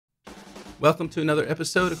Welcome to another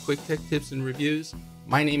episode of Quick Tech Tips and Reviews.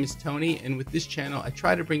 My name is Tony, and with this channel, I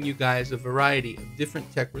try to bring you guys a variety of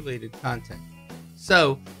different tech-related content.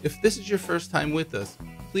 So, if this is your first time with us,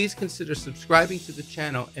 please consider subscribing to the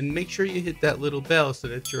channel and make sure you hit that little bell so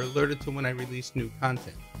that you're alerted to when I release new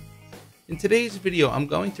content. In today's video, I'm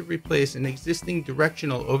going to replace an existing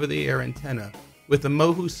directional over-the-air antenna with a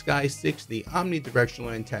Mohu Sky 60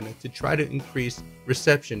 omnidirectional antenna to try to increase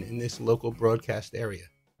reception in this local broadcast area.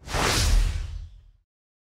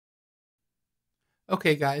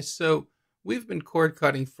 Okay guys, so we've been cord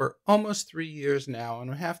cutting for almost 3 years now, and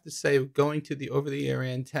I have to say going to the over-the-air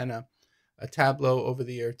antenna, a Tableau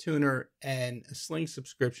over-the-air tuner, and a Sling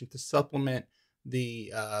subscription to supplement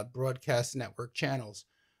the broadcast network channels,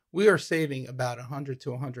 we are saving about $100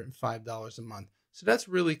 to $105 a month. So that's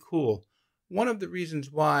really cool. One of the reasons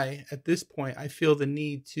why at this point I feel the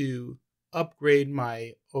need to upgrade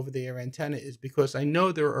my over-the-air antenna is because I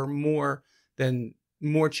know there are more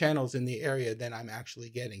channels in the area than I'm actually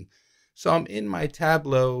getting. So I'm in my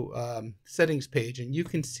Tableau settings page, and you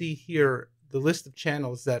can see here the list of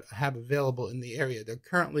channels that I have available in the area. The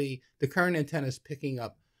current antenna is picking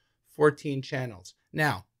up 14 channels.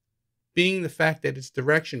 Now, being the fact that it's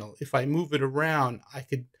directional, if I move it around, I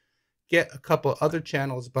could get a couple other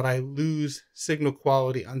channels, but I lose signal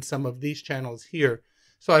quality on some of these channels here.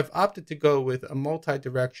 So I've opted to go with a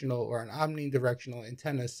multi-directional or an omnidirectional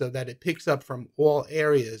antenna so that it picks up from all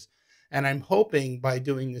areas. And I'm hoping by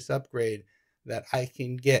doing this upgrade that I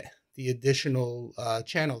can get the additional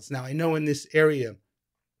channels. Now I know in this area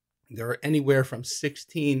there are anywhere from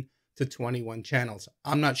 16 to 21 channels.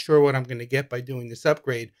 I'm not sure what I'm going to get by doing this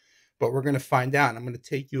upgrade, but we're going to find out. I'm going to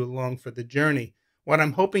take you along for the journey. What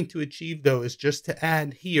I'm hoping to achieve though is just to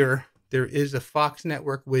add here, there is a Fox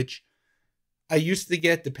network, which I used to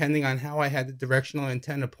get depending on how I had the directional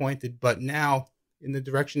antenna pointed, but now in the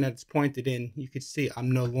direction that it's pointed in, you can see I'm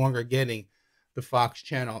no longer getting the Fox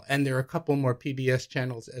channel. And there are a couple more PBS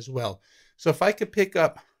channels as well. So if I could pick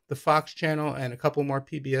up the Fox channel and a couple more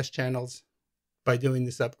PBS channels by doing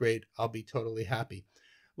this upgrade, I'll be totally happy.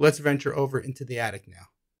 Let's venture over into the attic now.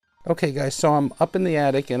 Okay guys, so I'm up in the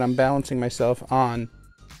attic and I'm balancing myself on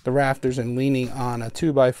the rafters and leaning on a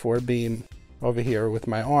 2x4 beam over here with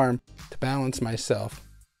my arm to balance myself.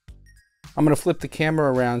 I'm going to flip the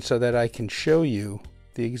camera around so that I can show you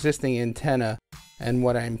the existing antenna and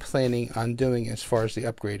what I'm planning on doing as far as the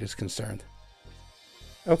upgrade is concerned.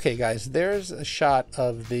 Okay guys, there's a shot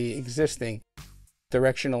of the existing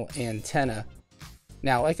directional antenna.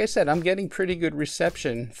 Now, like I said, I'm getting pretty good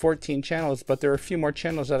reception, 14 channels, but there are a few more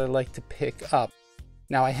channels that I'd like to pick up.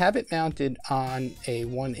 Now I have it mounted on a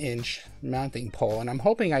 1-inch mounting pole, and I'm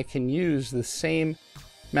hoping I can use the same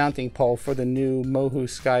mounting pole for the new Mohu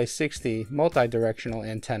Sky 60 multi-directional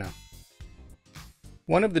antenna.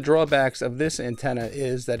 One of the drawbacks of this antenna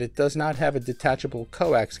is that it does not have a detachable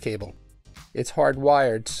coax cable. It's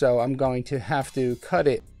hardwired, so I'm going to have to cut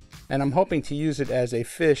it, and I'm hoping to use it as a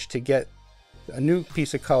fish to get a new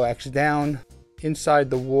piece of coax down inside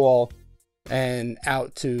the wall and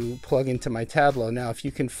out to plug into my Tableau. Now if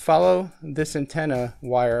you can follow this antenna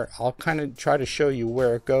wire, I'll kind of try to show you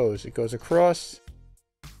where it goes. It goes across,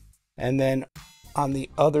 and then on the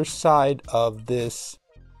other side of this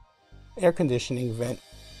air conditioning vent,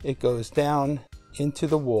 it goes down into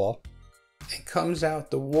the wall. It comes out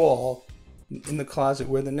the wall in the closet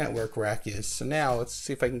where the network rack is. So now let's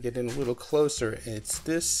see if I can get in a little closer. It's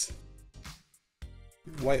this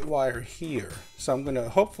white wire here. So I'm going to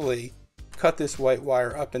hopefully cut this white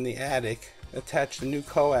wire up in the attic, attach the new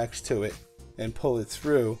coax to it, and pull it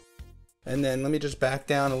through. And then let me just back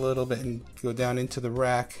down a little bit and go down into the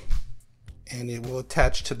rack, and it will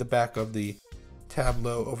attach to the back of the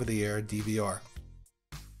Tableau over-the-air DVR.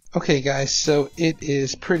 Okay guys, so it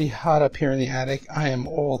is pretty hot up here in the attic. I am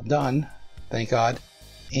all done, thank God.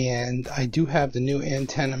 And I do have the new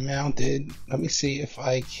antenna mounted. Let me see if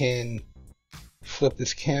I can flip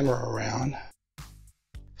this camera around.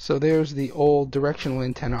 So there's the old directional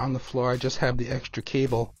antenna on the floor. I just have the extra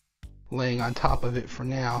cable laying on top of it for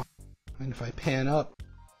now. And if I pan up,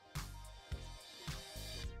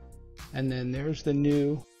 and then there's the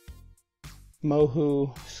new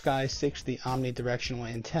Mohu Sky 60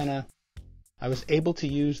 omnidirectional antenna. I was able to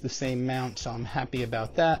use the same mount, so I'm happy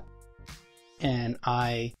about that. And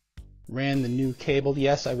I ran the new cable.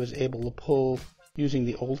 Yes, I was able to pull using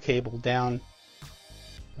the old cable down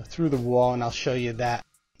through the wall, and I'll show you that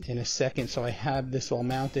in a second. So I have this all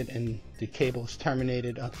mounted, and the cable is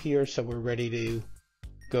terminated up here, so we're ready to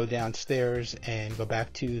go downstairs and go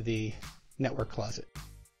back to the network closet.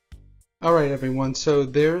 Alright everyone, so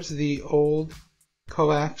there's the old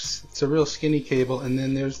coax. It's a real skinny cable, and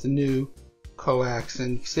then there's the new coax,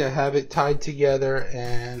 and you can see I have it tied together,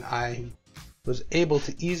 and I was able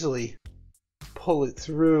to easily pull it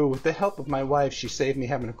through with the help of my wife. She saved me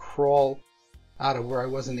having to crawl out of where I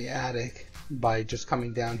was in the attic by just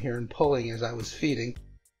coming down here and pulling as I was feeding.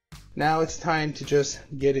 Now it's time to just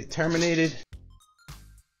get it terminated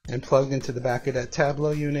and plugged into the back of that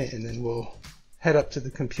Tableau unit, and then we'll head up to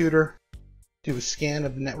the computer, do a scan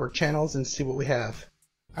of the network channels, and see what we have.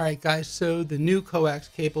 Alright guys, so the new coax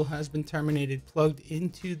cable has been terminated, plugged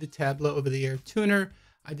into the Tableau over-the-air tuner.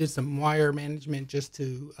 I did some wire management just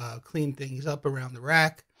to clean things up around the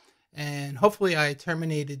rack, and hopefully I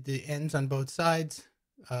terminated the ends on both sides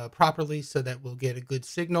properly so that we'll get a good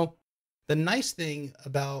signal. The nice thing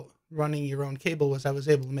about running your own cable was I was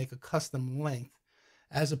able to make a custom length,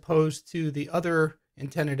 as opposed to the other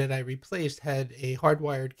antenna that I replaced had a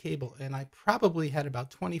hardwired cable, and I probably had about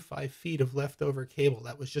 25 feet of leftover cable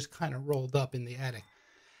that was just kind of rolled up in the attic.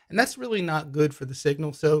 And that's really not good for the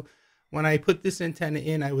signal. So when I put this antenna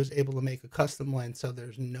in, I was able to make a custom length so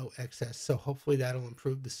there's no excess. So hopefully that'll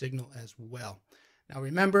improve the signal as well. Now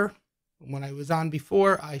remember, when I was on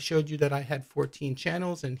before, I showed you that I had 14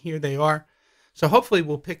 channels, and here they are. So hopefully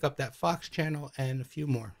we'll pick up that Fox channel and a few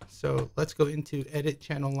more. So let's go into edit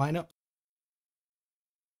channel lineup.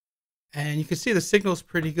 And you can see the signal's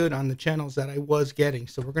pretty good on the channels that I was getting.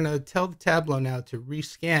 So we're going to tell the Tableau now to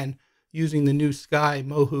rescan using the new Sky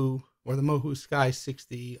Mohu, or the Mohu Sky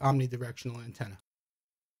 60 omnidirectional antenna.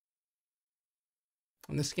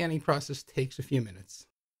 And the scanning process takes a few minutes.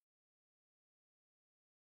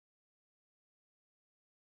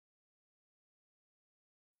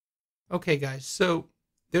 Okay guys, so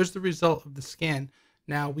there's the result of the scan.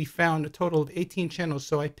 Now we found a total of 18 channels,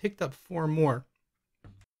 so I picked up 4 more.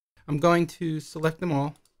 I'm going to select them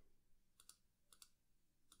all.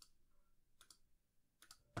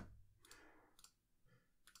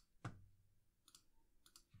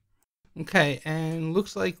 Okay, and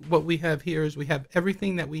looks like what we have here is we have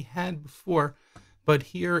everything that we had before, but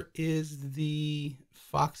here is the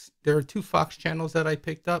Fox. There are 2 Fox channels that I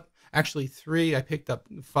picked up. Actually 3. I picked up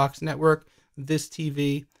the Fox Network, This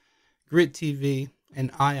TV, Grid TV,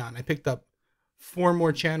 and Ion. I picked up 4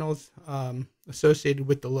 more channels associated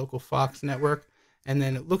with the local Fox network, and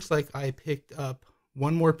then it looks like I picked up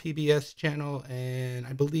 1 more PBS channel, and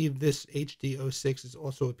I believe this HD06 is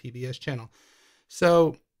also a PBS channel.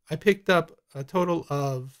 So I picked up a total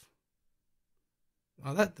of,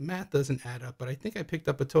 well, the math doesn't add up, but I think I picked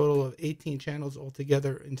up a total of 18 channels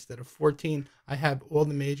altogether instead of 14. I have all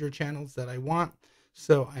the major channels that I want,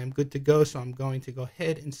 so I am good to go. So I'm going to go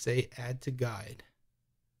ahead and say add to guide.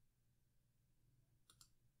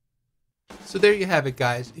 So there you have it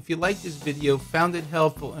guys. If you liked this video, found it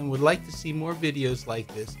helpful, and would like to see more videos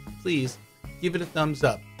like this, please give it a thumbs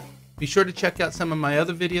up. Be sure to check out some of my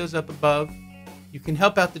other videos up above. You can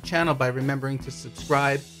help out the channel by remembering to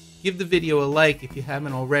subscribe, give the video a like if you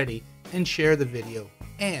haven't already, and share the video.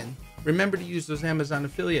 And remember to use those Amazon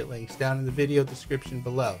affiliate links down in the video description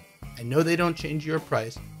below. I know they don't change your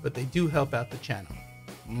price, but they do help out the channel.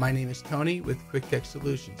 My name is Tony with Quick Tech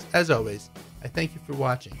Solutions. As always, I thank you for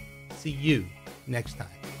watching. See you next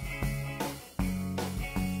time.